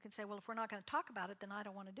 then you can say, well, if we're not going to talk about it, then I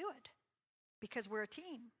don't want to do it. Because we're a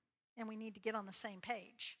team, and we need to get on the same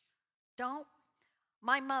page.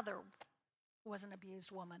 My mother was an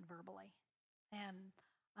abused woman verbally. And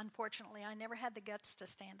unfortunately, I never had the guts to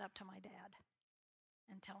stand up to my dad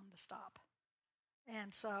and tell him to stop.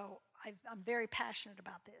 And so I'm very passionate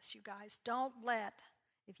about this, you guys.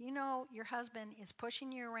 If you know your husband is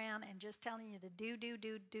pushing you around and just telling you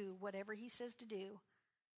to do whatever he says to do,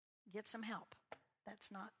 get some help.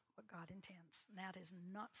 That's not what God intends. And that is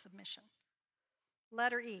not submission.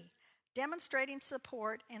 Letter E. Demonstrating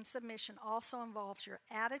support and submission also involves your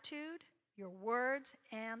attitude, your words,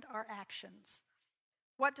 and our actions.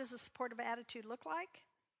 What does a supportive attitude look like?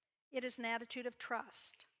 It is an attitude of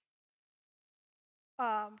trust.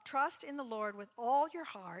 Trust in the Lord with all your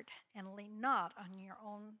heart and lean not on your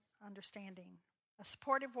own understanding. A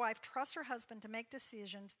supportive wife trusts her husband to make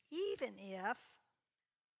decisions even if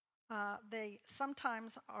they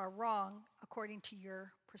sometimes are wrong according to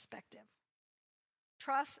your perspective.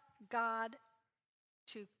 Trust God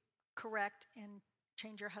to correct and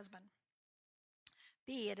change your husband.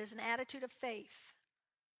 B, it is an attitude of faith.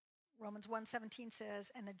 Romans 1:17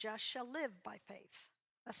 says, and the just shall live by faith.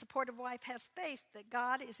 A supportive wife has faith that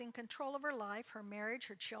God is in control of her life, her marriage,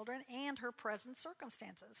 her children, and her present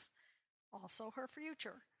circumstances, also her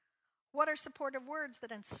future. What are supportive words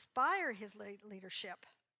that inspire his leadership?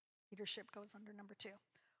 Leadership goes under number 2.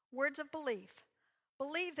 Words of belief.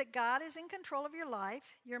 Believe that God is in control of your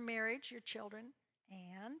life, your marriage, your children,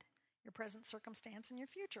 and your present circumstance and your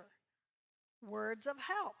future. Words of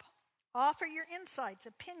help. Offer your insights,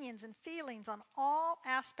 opinions, and feelings on all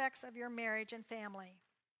aspects of your marriage and family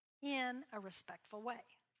in a respectful way,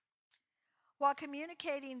 while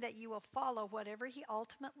communicating that you will follow whatever he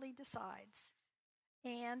ultimately decides.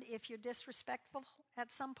 And if you're disrespectful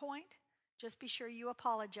at some point, just be sure you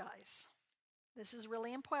apologize. This is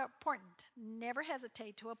really important. Never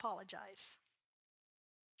hesitate to apologize.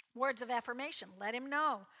 Words of affirmation. Let him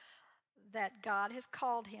know that God has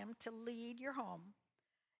called him to lead your home.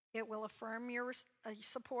 It will affirm your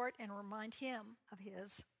support and remind him of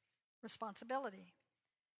his responsibility.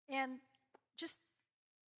 And just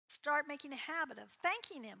start making a habit of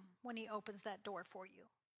thanking him when he opens that door for you.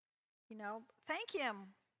 You know, thank him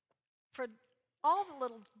for all the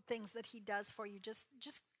little things that he does for you. Just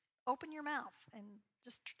open your mouth and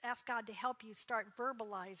just ask God to help you start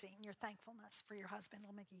verbalizing your thankfulness for your husband.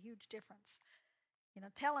 It'll make a huge difference. You know,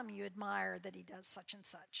 tell him you admire that he does such and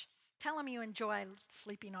such. Tell him you enjoy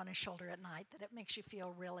sleeping on his shoulder at night, that it makes you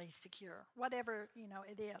feel really secure, whatever, you know,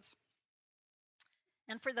 it is.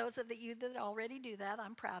 And for those of you that already do that,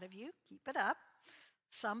 I'm proud of you. Keep it up.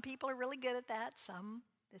 Some people are really good at that. Some,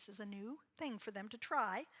 this is a new thing for them to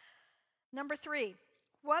try. Number 3,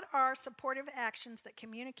 what are supportive actions that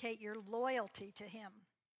communicate your loyalty to him?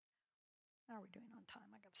 How are we doing on time?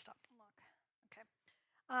 I got to stop and look. Okay.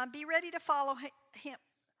 Be ready to follow him.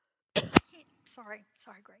 Sorry,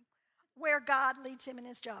 Greg. Where God leads him in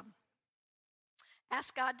his job.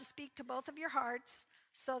 Ask God to speak to both of your hearts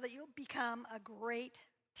so that you'll become a great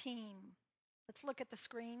team. Let's look at the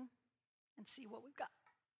screen and see what we've got.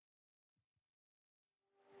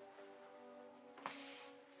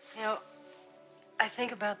 You know, I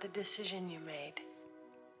think about the decision you made.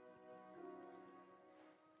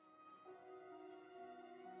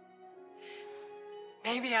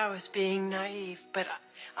 Maybe I was being naive, but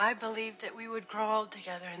I believed that we would grow old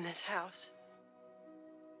together in this house.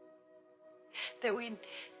 That we'd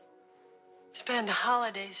spend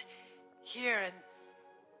holidays here and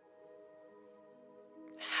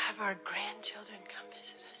have our grandchildren come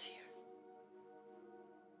visit us here.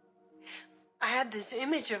 I had this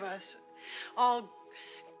image of us, all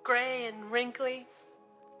gray and wrinkly,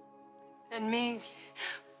 and me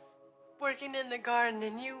working in the garden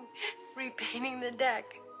and you repainting the deck.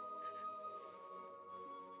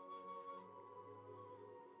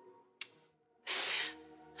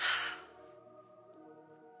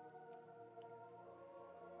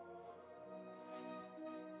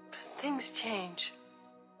 But things change.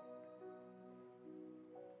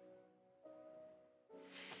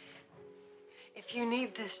 If you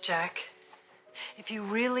need this, Jack, if you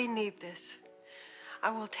really need this, I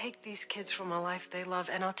will take these kids from a life they love,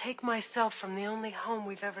 and I'll take myself from the only home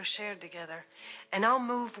we've ever shared together, and I'll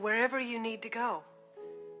move wherever you need to go.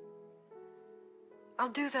 I'll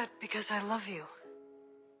do that because I love you.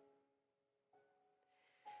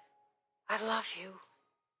 I love you,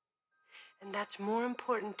 and that's more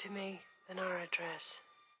important to me than our address.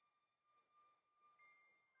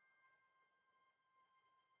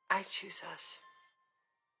 I choose us.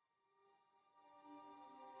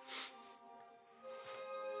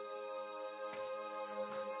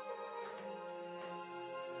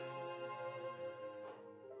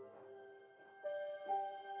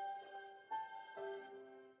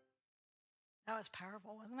 That was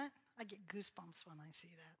powerful, wasn't it? I get goosebumps when I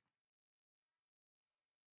see that.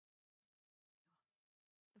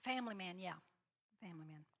 The Family Man, yeah. The Family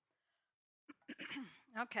Man.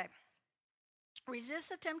 Okay. Resist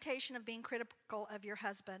the temptation of being critical of your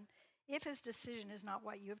husband if his decision is not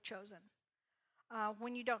what you have chosen.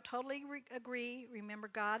 When you don't totally agree, remember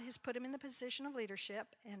God has put him in the position of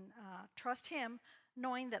leadership, and trust him,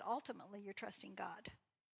 knowing that ultimately you're trusting God.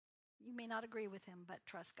 You may not agree with him, but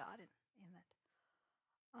trust God in it.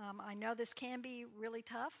 I know this can be really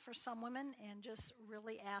tough for some women, and just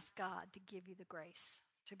really ask God to give you the grace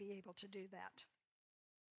to be able to do that.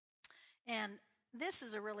 And this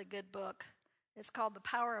is a really good book. It's called The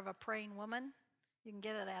Power of a Praying Woman. You can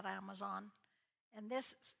get it at Amazon. And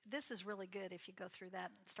this is really good if you go through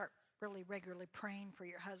that and start really regularly praying for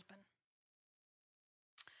your husband.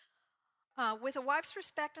 With a wife's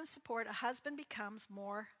respect and support, a husband becomes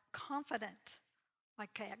more confident.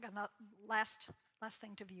 Okay, I got last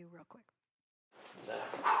thing to view real quick. All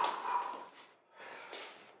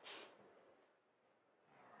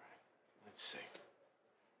right, let's see.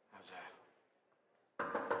 How's that?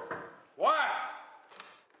 Wow!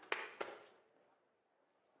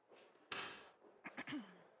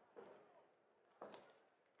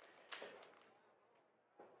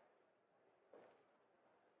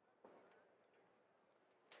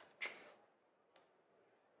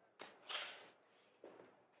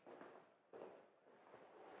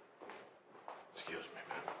 Excuse me,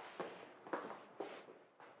 ma'am.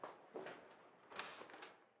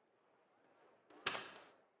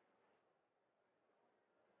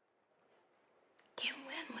 Can't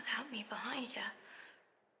win without me behind you.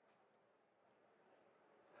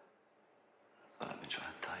 That's what I've been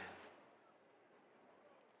trying to tell you.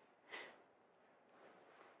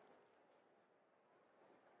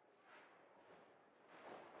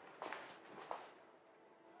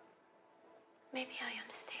 Maybe I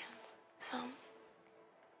understand some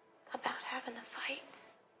about having to fight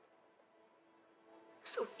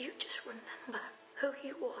so So you just remember who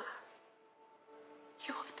you are.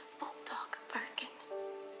 You're the Bulldog of Bergen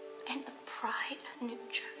and the Pride of New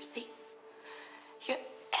Jersey. You're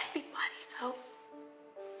everybody's hope.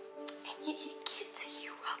 And you're your kid's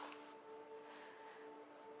hero.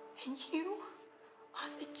 And you are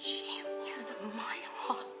the champion of my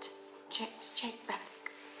heart, James J. Braddock.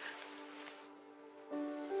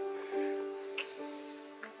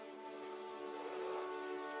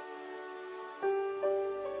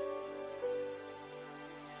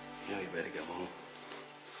 You know, you better go home.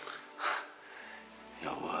 You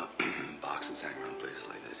know, boxing's hanging around places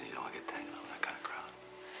like this, and you don't get tangled up in that kind of crowd.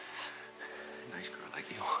 A nice girl like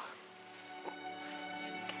you.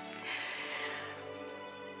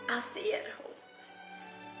 I'll see you at home.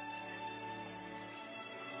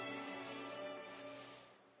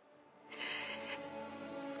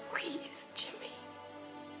 Please, Jimmy.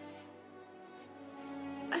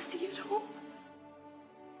 I'll see you at home.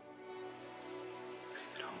 See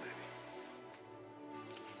you at home, baby.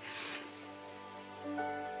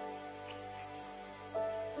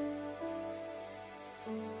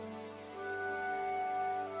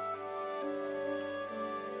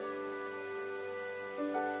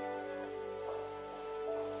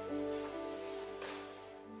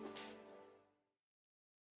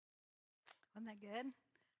 Wasn't that good?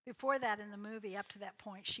 Before that, in the movie, up to that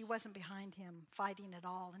point, she wasn't behind him fighting at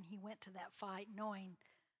all, and he went to that fight knowing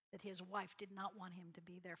that his wife did not want him to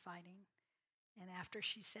be there fighting. And after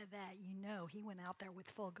she said that, you know he went out there with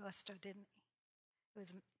full gusto, didn't he?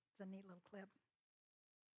 It's a neat little clip.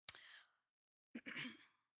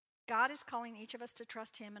 God is calling each of us to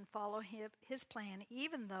trust him and follow his plan,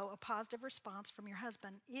 even though a positive response from your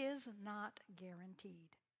husband is not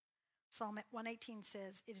guaranteed. Psalm 118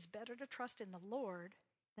 says, "It is better to trust in the Lord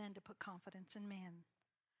than to put confidence in man."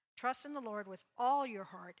 Trust in the Lord with all your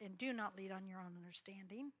heart and do not lean on your own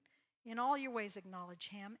understanding. In all your ways acknowledge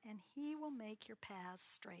him, and he will make your paths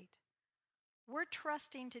straight. We're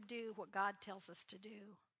trusting to do what God tells us to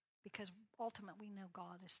do because ultimately we know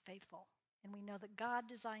God is faithful. And we know that God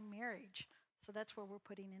designed marriage, so that's where we're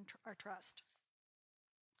putting in our trust.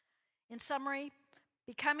 In summary,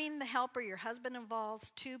 becoming the helper your husband involves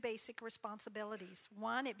two basic responsibilities.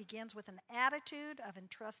 One, it begins with an attitude of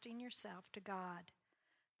entrusting yourself to God.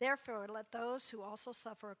 Therefore, let those who also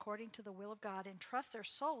suffer according to the will of God entrust their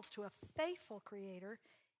souls to a faithful Creator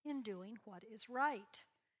in doing what is right.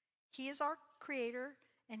 He is our Creator,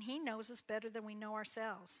 and he knows us better than we know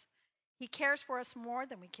ourselves. He cares for us more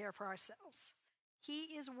than we care for ourselves.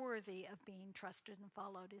 He is worthy of being trusted and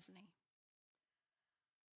followed, isn't he?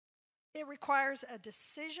 It requires a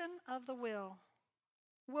decision of the will.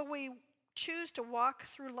 Will we choose to walk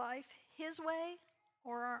through life his way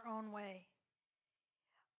or our own way?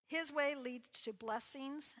 His way leads to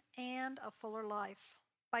blessings and a fuller life.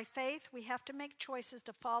 By faith, we have to make choices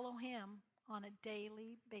to follow him on a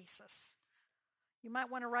daily basis. You might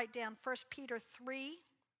want to write down 1 Peter 3,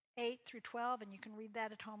 8 through 12, and you can read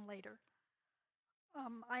that at home later.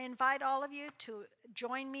 I invite all of you to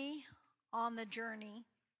join me on the journey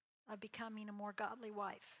of becoming a more godly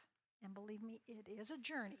wife. And believe me, it is a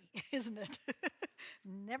journey, isn't it?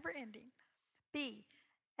 Never ending. B,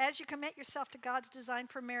 as you commit yourself to God's design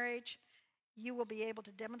for marriage, you will be able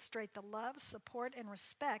to demonstrate the love, support, and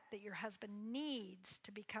respect that your husband needs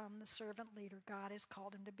to become the servant leader God has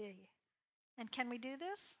called him to be. And can we do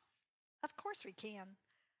this? Of course we can.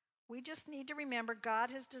 We just need to remember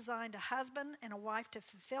God has designed a husband and a wife to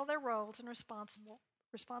fulfill their roles and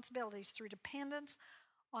responsibilities through dependence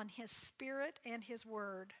on his spirit and his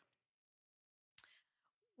word.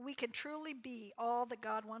 We can truly be all that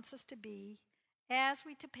God wants us to be as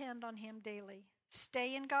we depend on him daily.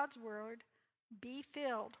 Stay in God's word, be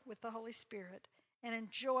filled with the Holy Spirit, and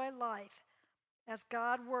enjoy life as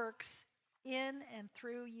God works in and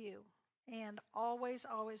through you. And always,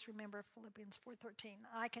 always remember Philippians 4:13.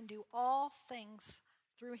 I can do all things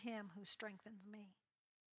through him who strengthens me.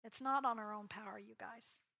 It's not on our own power, you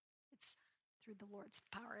guys. It's through the Lord's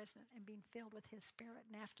power, isn't it? And being filled with his spirit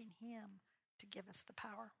and asking him to give us the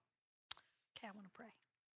power. Okay, I want to pray.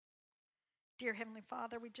 Dear Heavenly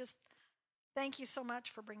Father, we just thank you so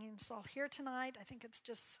much for bringing us all here tonight. I think it's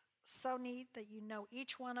just so neat that you know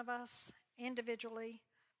each one of us individually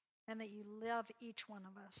and that you love each one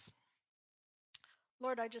of us.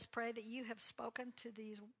 Lord, I just pray that you have spoken to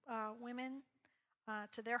these women,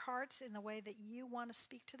 to their hearts in the way that you want to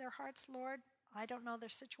speak to their hearts, Lord. I don't know their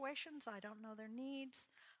situations. I don't know their needs,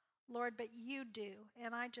 Lord, but you do.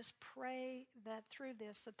 And I just pray that through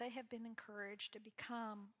this, that they have been encouraged to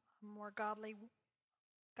become a more godly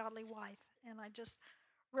wife. And I just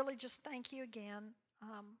really just thank you again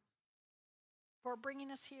for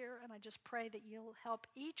bringing us here, and I just pray that you'll help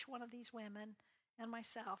each one of these women and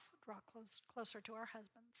myself draw closer to our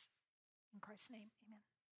husbands. In Christ's name, amen.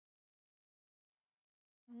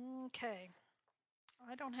 Okay.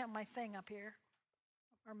 I don't have my thing up here,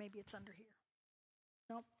 or maybe it's under here.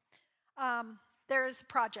 Nope. There is a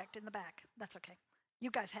project in the back. That's okay. You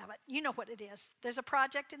guys have it. You know what it is. There's a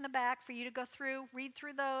project in the back for you to go through, read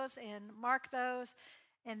through those, and mark those.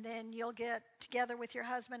 And then you'll get together with your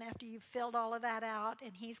husband after you've filled all of that out.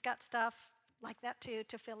 And he's got stuff like that too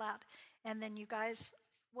to fill out. And then you guys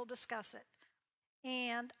will discuss it.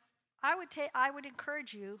 And I would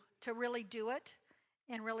encourage you to really do it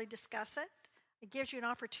and really discuss it. It gives you an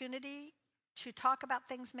opportunity to talk about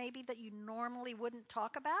things maybe that you normally wouldn't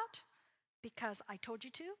talk about because I told you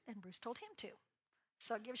to and Bruce told him to.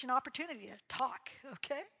 So it gives you an opportunity to talk,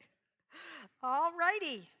 okay? All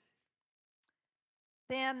righty.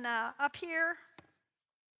 Then up here,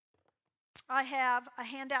 I have a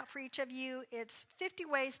handout for each of you. It's 50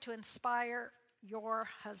 ways to inspire your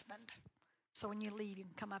husband. So when you leave, you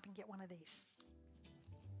can come up and get one of these.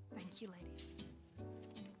 Thank you, ladies.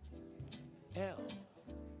 L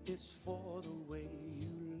is for the way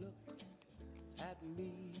you